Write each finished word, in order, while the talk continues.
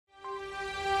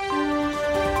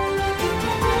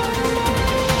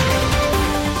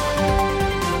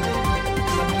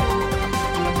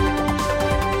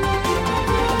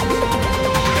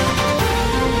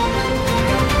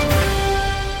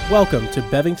Welcome to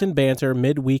Bevington Banter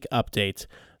Midweek Update.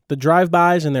 The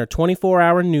drive-bys in their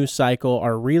 24-hour news cycle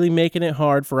are really making it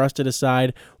hard for us to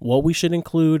decide what we should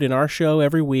include in our show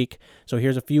every week, so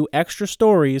here's a few extra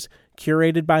stories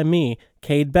curated by me,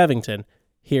 Cade Bevington.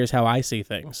 Here's how I see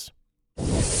things.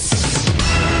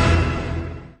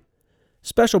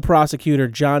 Special Prosecutor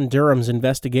John Durham's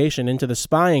investigation into the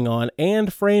spying on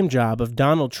and frame job of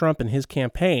Donald Trump and his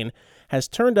campaign has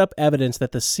turned up evidence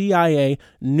that the CIA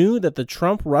knew that the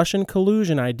Trump-Russian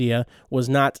collusion idea was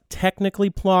not technically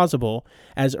plausible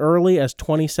as early as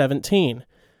 2017.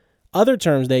 Other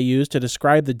terms they used to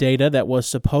describe the data that was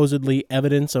supposedly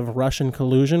evidence of Russian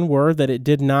collusion were that it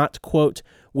did not, quote,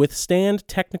 withstand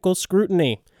technical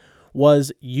scrutiny,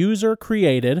 was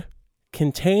user-created,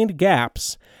 contained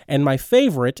gaps, and my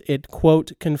favorite, it,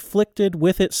 quote, conflicted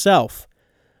with itself.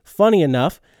 Funny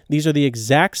enough, these are the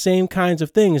exact same kinds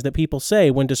of things that people say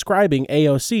when describing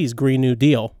AOC's Green New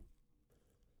Deal.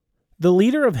 The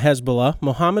leader of Hezbollah,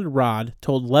 Mohammed Rad,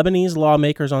 told Lebanese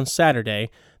lawmakers on Saturday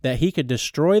that he could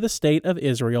destroy the state of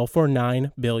Israel for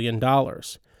 $9 billion,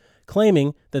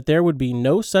 claiming that there would be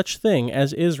no such thing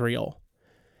as Israel.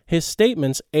 His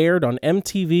statements aired on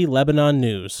MTV Lebanon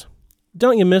News.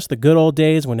 Don't you miss the good old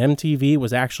days when MTV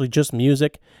was actually just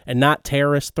music and not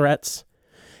terrorist threats?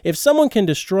 If someone can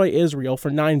destroy Israel for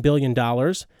 $9 billion,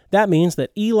 that means that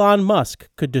Elon Musk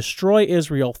could destroy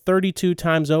Israel 32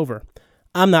 times over.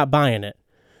 I'm not buying it.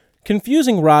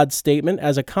 Confusing Rod's statement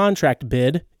as a contract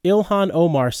bid, Ilhan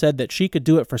Omar said that she could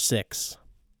do it for $6.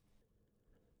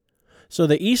 So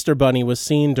the Easter Bunny was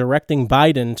seen directing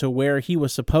Biden to where he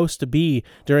was supposed to be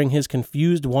during his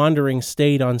confused wandering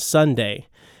state on Sunday.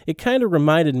 It kind of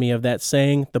reminded me of that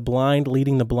saying, the blind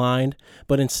leading the blind,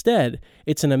 but instead,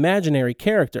 it's an imaginary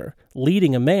character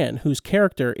leading a man whose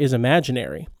character is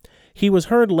imaginary. He was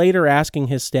heard later asking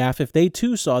his staff if they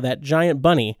too saw that giant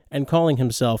bunny and calling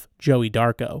himself Joey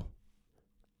Darko.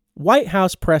 White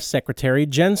House Press Secretary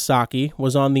Jen Psaki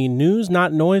was on the News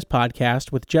Not Noise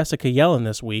podcast with Jessica Yellen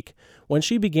this week when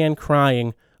she began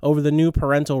crying over the new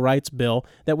parental rights bill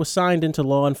that was signed into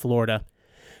law in Florida.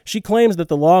 She claims that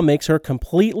the law makes her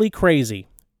completely crazy.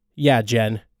 Yeah,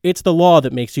 Jen, it's the law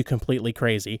that makes you completely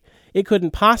crazy. It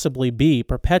couldn't possibly be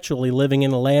perpetually living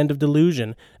in a land of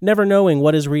delusion, never knowing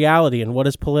what is reality and what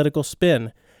is political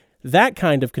spin. That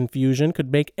kind of confusion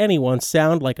could make anyone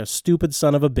sound like a stupid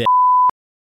son of a bitch.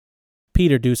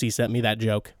 Peter Ducey sent me that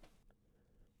joke.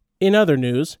 In other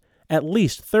news, at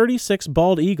least 36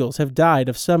 bald eagles have died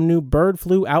of some new bird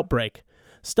flu outbreak.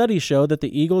 Studies show that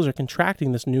the eagles are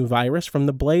contracting this new virus from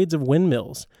the blades of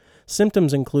windmills.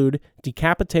 Symptoms include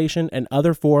decapitation and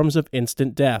other forms of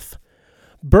instant death.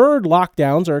 Bird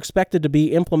lockdowns are expected to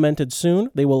be implemented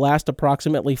soon. They will last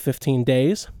approximately 15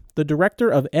 days. The director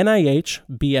of NIH,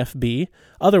 BFB,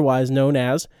 otherwise known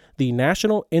as the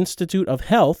National Institute of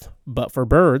Health, but for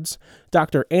birds,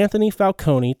 Dr. Anthony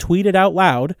Falcone tweeted out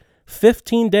loud,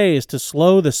 15 days to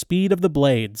slow the speed of the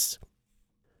blades.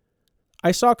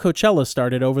 I saw Coachella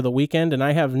started over the weekend, and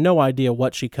I have no idea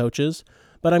what she coaches,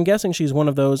 but I'm guessing she's one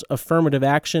of those affirmative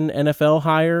action NFL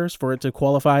hires for it to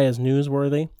qualify as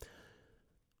newsworthy.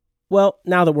 Well,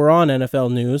 now that we're on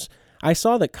NFL news, I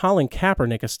saw that Colin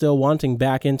Kaepernick is still wanting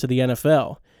back into the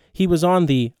NFL. He was on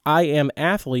the I Am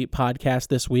Athlete podcast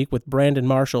this week with Brandon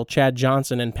Marshall, Chad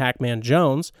Johnson, and Pac-Man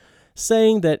Jones,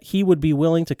 saying that he would be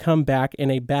willing to come back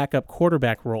in a backup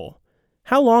quarterback role.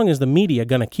 How long is the media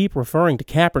going to keep referring to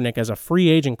Kaepernick as a free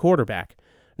agent quarterback?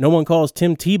 No one calls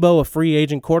Tim Tebow a free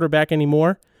agent quarterback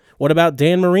anymore? What about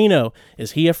Dan Marino?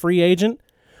 Is he a free agent?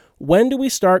 When do we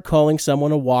start calling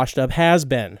someone a washed-up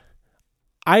has-been?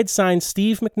 I'd sign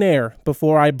Steve McNair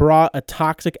before I brought a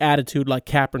toxic attitude like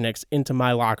Kaepernick's into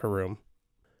my locker room.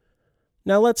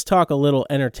 Now let's talk a little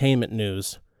entertainment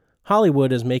news.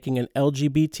 Hollywood is making an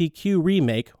LGBTQ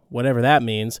remake, whatever that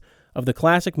means, of the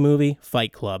classic movie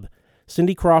Fight Club.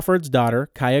 Cindy Crawford's daughter,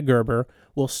 Kaya Gerber,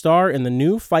 will star in the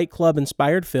new Fight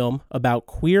Club-inspired film about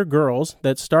queer girls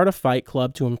that start a fight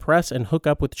club to impress and hook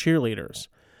up with cheerleaders.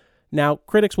 Now,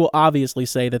 critics will obviously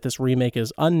say that this remake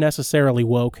is unnecessarily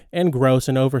woke and gross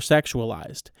and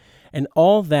over-sexualized, and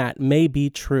all that may be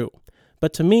true.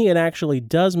 But to me, it actually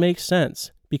does make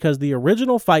sense, because the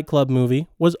original Fight Club movie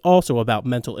was also about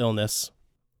mental illness.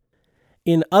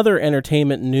 In other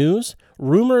entertainment news,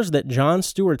 rumors that Jon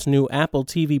Stewart's new Apple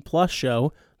TV Plus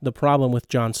show, The Problem with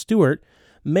Jon Stewart,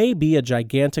 may be a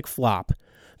gigantic flop.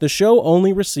 The show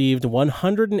only received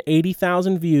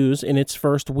 180,000 views in its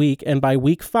first week, and by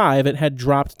week 5 it had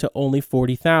dropped to only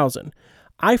 40,000.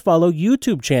 I follow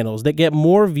YouTube channels that get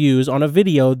more views on a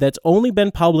video that's only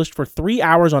been published for 3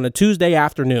 hours on a Tuesday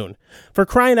afternoon. For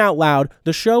crying out loud,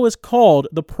 the show is called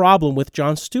The Problem with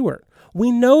Jon Stewart.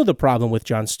 We know the problem with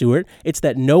Jon Stewart. It's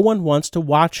that no one wants to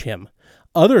watch him.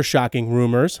 Other shocking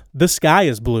rumors: the sky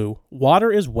is blue,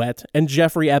 water is wet, and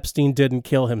Jeffrey Epstein didn't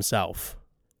kill himself.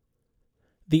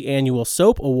 The annual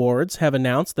Soap Awards have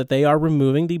announced that they are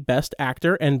removing the Best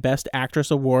Actor and Best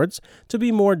Actress awards to be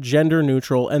more gender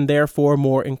neutral and therefore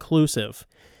more inclusive.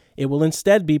 It will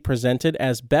instead be presented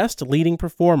as Best Leading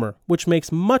Performer, which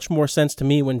makes much more sense to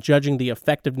me when judging the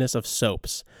effectiveness of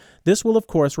soaps. This will of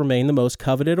course remain the most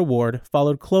coveted award,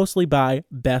 followed closely by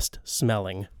Best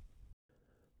Smelling.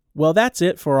 Well, that's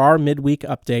it for our midweek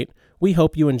update. We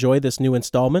hope you enjoy this new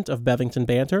installment of Bevington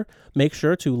Banter. Make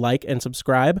sure to like and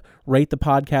subscribe, rate the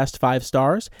podcast 5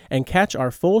 stars, and catch our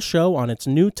full show on its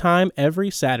new time every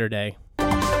Saturday.